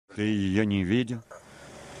Ты ее не видел?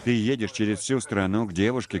 Ты едешь через всю страну к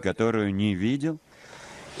девушке, которую не видел?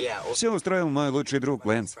 Все устроил мой лучший друг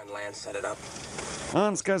Лэнс.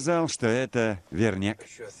 Он сказал, что это Верняк.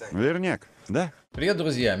 Верняк, да? Привет,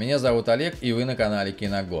 друзья! Меня зовут Олег, и вы на канале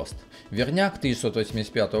КиноГост. Верняк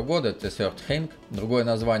 1985 года, Тесертхенг, другое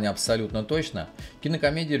название абсолютно точно,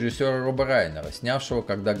 кинокомедия режиссера Роба Райнера, снявшего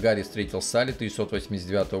 «Когда Гарри встретил Салли»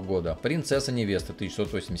 1989 года, «Принцесса-невеста»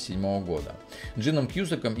 1987 года, Джном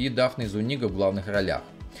Кьюсаком и Дафной Зунига в главных ролях.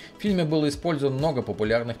 В фильме было использовано много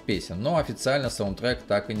популярных песен, но официально саундтрек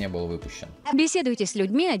так и не был выпущен. Беседуйте с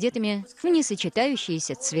людьми, одетыми в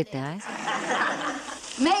несочетающиеся цвета.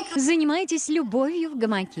 Занимайтесь любовью в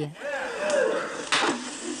гамаке.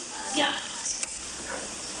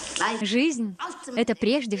 Жизнь – это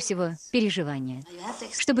прежде всего переживание.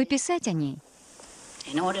 Чтобы писать о ней,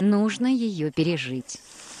 нужно ее пережить.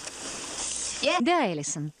 Да,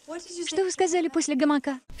 Элисон. Что вы сказали после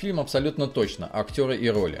гамака? Фильм абсолютно точно. Актеры и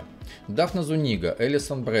роли. Дафна Зунига,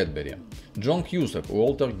 Элисон Брэдбери. Джон Кьюсак,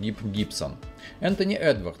 Уолтер Гибсон. Энтони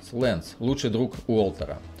Эдвардс, Лэнс, лучший друг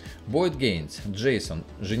Уолтера. Бойд Гейнс, Джейсон,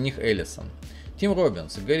 жених Элисон. Тим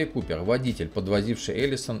Робинс, Гэри Купер, водитель, подвозивший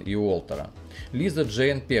Элисон и Уолтера. Лиза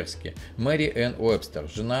Джейн Перски, Мэри Энн Уэбстер,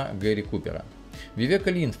 жена Гэри Купера.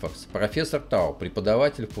 Вивека Линфорс, профессор Тау,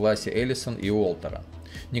 преподаватель в классе Элисон и Уолтера.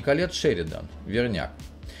 Николет Шеридан, Верняк.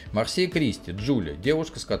 Марсия Кристи, Джули,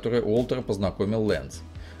 девушка, с которой Уолтера познакомил Лэнс.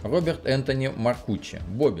 Роберт Энтони Маркуччи,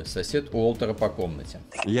 Бобби, сосед Уолтера по комнате.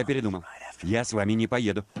 Я передумал. Я с вами не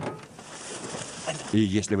поеду. И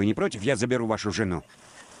если вы не против, я заберу вашу жену.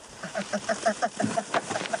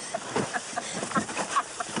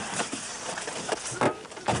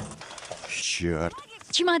 Черт.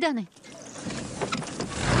 Чемоданы.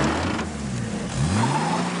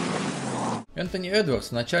 Энтони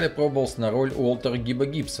Эдвардс вначале пробовался на роль Уолтера Гиба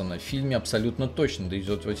Гибсона в фильме «Абсолютно точно»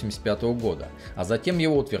 1985 года, а затем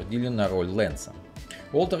его утвердили на роль Лэнса.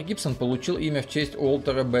 Уолтер Гибсон получил имя в честь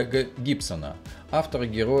Уолтера Б. Гибсона, автора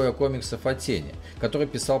героя комиксов о Тени, который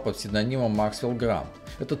писал под псевдонимом Максвелл Грант.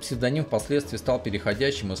 Этот псевдоним впоследствии стал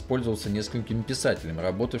переходящим и использовался несколькими писателями,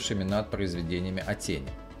 работавшими над произведениями о Тени.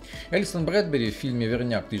 Элисон Брэдбери в фильме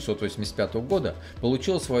 «Верняк» 1985 года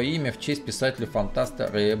получила свое имя в честь писателя-фантаста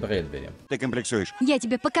Рэя Брэдбери. Ты комплексуешь? Я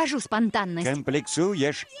тебе покажу спонтанность.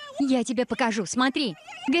 Комплексуешь? Я тебе покажу. Смотри.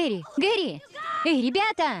 Гэри, Гэри! Эй,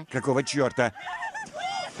 ребята! Какого черта?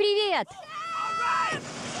 Привет!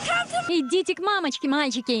 Идите к мамочке,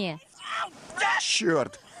 мальчики!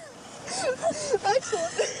 Черт!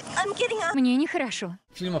 Мне нехорошо.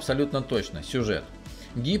 Фильм абсолютно точно. Сюжет.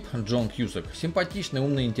 Гиб, Джон Кьюсак, симпатичный,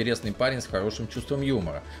 умный, интересный парень с хорошим чувством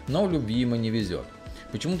юмора, но в любви ему не везет.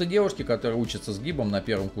 Почему-то девушки, которые учатся с Гибом на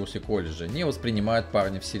первом курсе колледжа, не воспринимают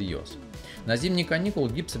парня всерьез. На зимние каникулы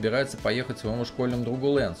Гиб собирается поехать к своему школьному другу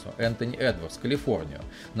Лэнсу, Энтони Эдвардс, в Калифорнию,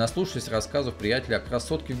 наслушавшись рассказов приятеля о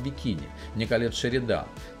красотке в бикини, Николет Шеридан,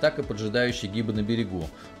 так и поджидающей Гиба на берегу,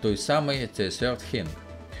 той самой Тесертхенг.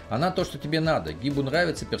 Она то, что тебе надо. Гибу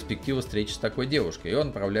нравится перспектива встречи с такой девушкой, и он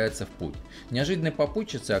отправляется в путь. Неожиданной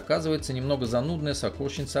попутчицей оказывается немного занудная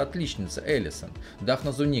сокурсница-отличница Элисон,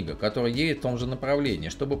 Дафна Зунига, которая едет в том же направлении,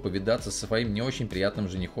 чтобы повидаться со своим не очень приятным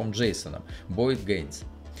женихом Джейсоном, Бойд Гейнс.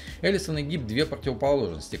 Элисон и Гиб – две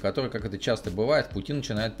противоположности, которые, как это часто бывает, в пути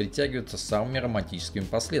начинают притягиваться с самыми романтическими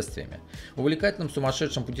последствиями. В увлекательном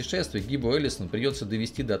сумасшедшем путешествии Гибу и Элисон придется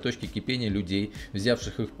довести до точки кипения людей,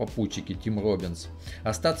 взявших их в попутчики, Тим Робинс,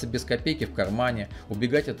 остаться без копейки в кармане,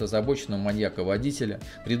 убегать от озабоченного маньяка-водителя,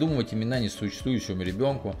 придумывать имена несуществующему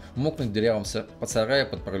ребенку, мокнуть в дырявом сарае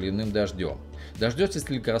под проливным дождем. Дождется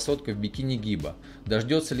ли красотка в бикини Гиба?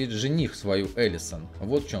 Дождется ли жених свою Элисон?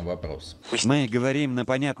 Вот в чем вопрос. Мы говорим на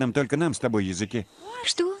понятном только нам с тобой языке.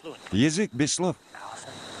 Что? Язык без слов.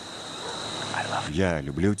 Я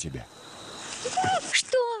люблю тебя.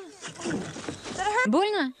 Что?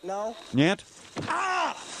 Больно? Нет?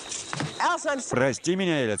 Прости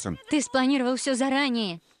меня, Элисон. Ты спланировал все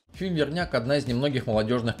заранее. Фильм «Верняк» – одна из немногих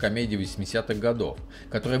молодежных комедий 80-х годов,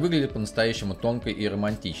 которая выглядит по-настоящему тонкой и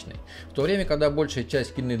романтичной. В то время, когда большая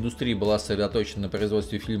часть киноиндустрии была сосредоточена на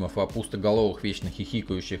производстве фильмов о пустоголовых, вечно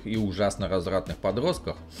хихикающих и ужасно развратных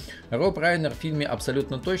подростках, Роб Райнер в фильме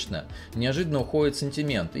 «Абсолютно точно» неожиданно уходит в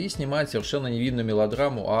сентимент и снимает совершенно невинную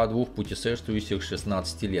мелодраму о двух путешествующих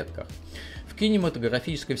 16-летках. В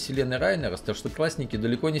кинематографической вселенной Райнера старшеклассники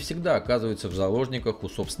далеко не всегда оказываются в заложниках у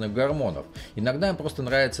собственных гормонов. Иногда им просто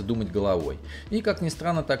нравится думать головой. И, как ни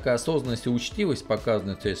странно, такая осознанность и учтивость,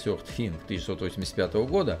 показанная в Тесертхенг 1985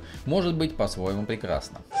 года, может быть по-своему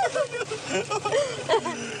прекрасна.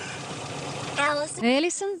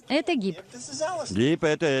 Элисон – это Гиб. Гиб –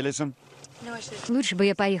 это Элисон. Лучше бы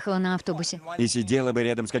я поехала на автобусе. И сидела бы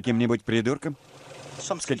рядом с каким-нибудь придурком?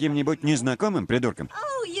 С каким-нибудь незнакомым придурком?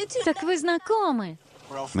 Так вы знакомы.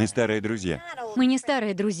 Мы старые друзья. Мы не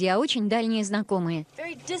старые друзья, а очень дальние знакомые.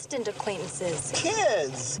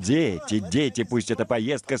 Дети, пусть эта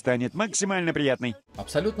поездка станет максимально приятной.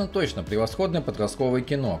 Абсолютно точно превосходное подростковое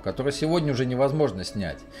кино, которое сегодня уже невозможно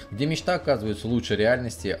снять, где мечта оказывается лучше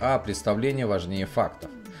реальности, а представление важнее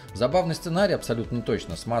фактов. Забавный сценарий абсолютно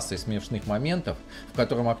точно, с массой смешных моментов, в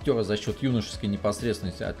котором актеры за счет юношеской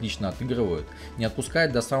непосредственности отлично отыгрывают, не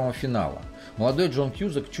отпускает до самого финала. Молодой Джон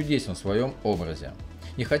Кьюсак чудесен в своем образе.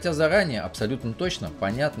 И хотя заранее абсолютно точно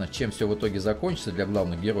понятно, чем все в итоге закончится для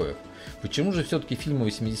главных героев, почему же все-таки фильмы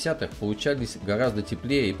 80-х получались гораздо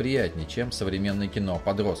теплее и приятнее, чем современное кино о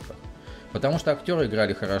подростках? Потому что актеры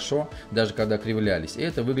играли хорошо, даже когда кривлялись, и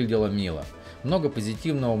это выглядело мило. Много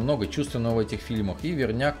позитивного, много чувственного в этих фильмах, и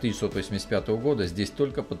Верняк 1985 года здесь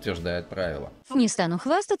только подтверждает правило. Не стану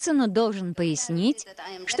хвастаться, но должен пояснить,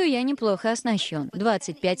 что я неплохо оснащен.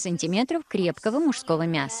 25 сантиметров крепкого мужского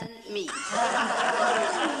мяса.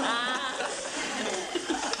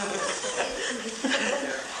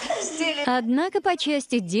 Однако по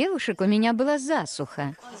части девушек у меня была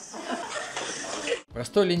засуха.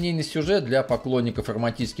 Простой линейный сюжет для поклонников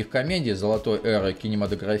романтических комедий золотой эры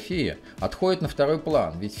кинематографии отходит на второй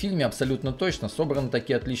план, ведь в фильме абсолютно точно собраны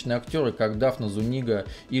такие отличные актеры, как Дафна Зунига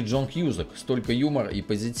и Джон Кьюсак, столько юмора и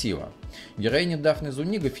позитива. Героиня Дафны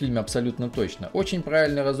Зунига в фильме абсолютно точно очень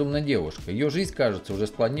правильная разумная девушка, ее жизнь, кажется, уже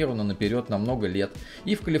спланирована наперед на много лет,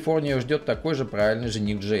 и в Калифорнии ее ждет такой же правильный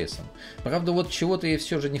жених Джейсон. Правда, вот чего-то ей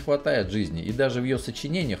все же не хватает в жизни, и даже в ее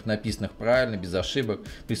сочинениях, написанных правильно, без ошибок,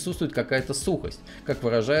 присутствует какая-то сухость, как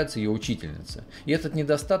выражается ее учительница. И этот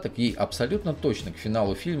недостаток ей абсолютно точно к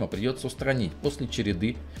финалу фильма придется устранить после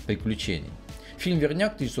череды приключений. Фильм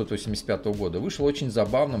 «Верняк» 1985 года вышел очень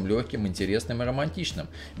забавным, легким, интересным и романтичным,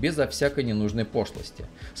 безо всякой ненужной пошлости.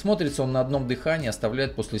 Смотрится он на одном дыхании,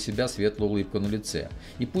 оставляет после себя светлую улыбку на лице.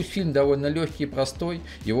 И пусть фильм довольно легкий и простой,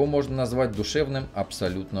 его можно назвать душевным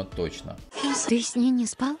абсолютно точно. Ты с ней не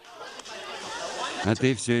спал? А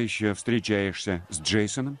ты все еще встречаешься с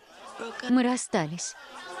Джейсоном? Мы расстались.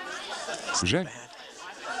 Жаль.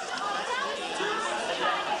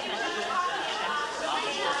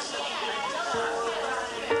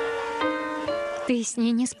 Ты с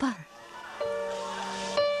ней не спал?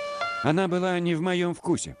 Она была не в моем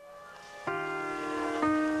вкусе.